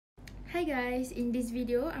Hi guys, in this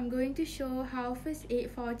video, I'm going to show how first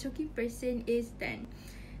aid for a choking person is done.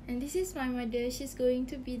 And this is my mother, she's going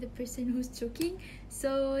to be the person who's choking.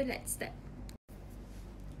 So let's start.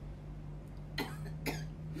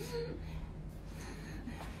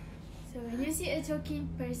 So when you see a choking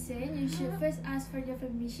person, you should first ask for their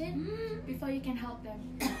permission before you can help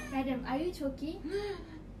them. Madam, are you choking?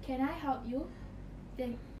 Can I help you?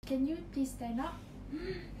 Then can you please stand up?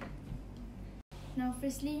 Now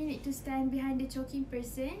firstly, you need to stand behind the choking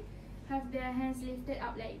person. Have their hands lifted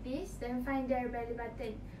up like this. Then find their belly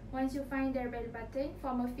button. Once you find their belly button,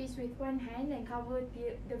 form a fist with one hand and cover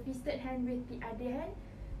the fisted hand with the other hand.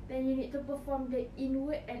 Then you need to perform the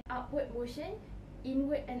inward and upward motion.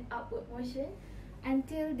 Inward and upward motion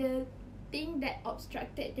until the thing that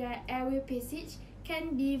obstructed their airway passage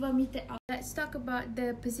can be vomited out. Let's talk about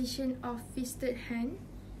the position of fisted hand.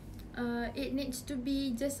 It needs to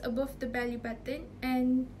be just above the belly button,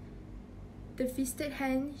 and the fisted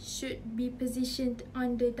hand should be positioned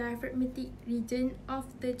on the diaphragmatic region of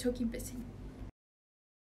the choking person.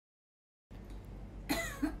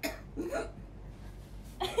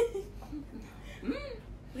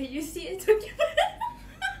 When you see a choking person,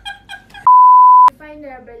 find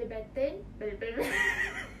their belly button.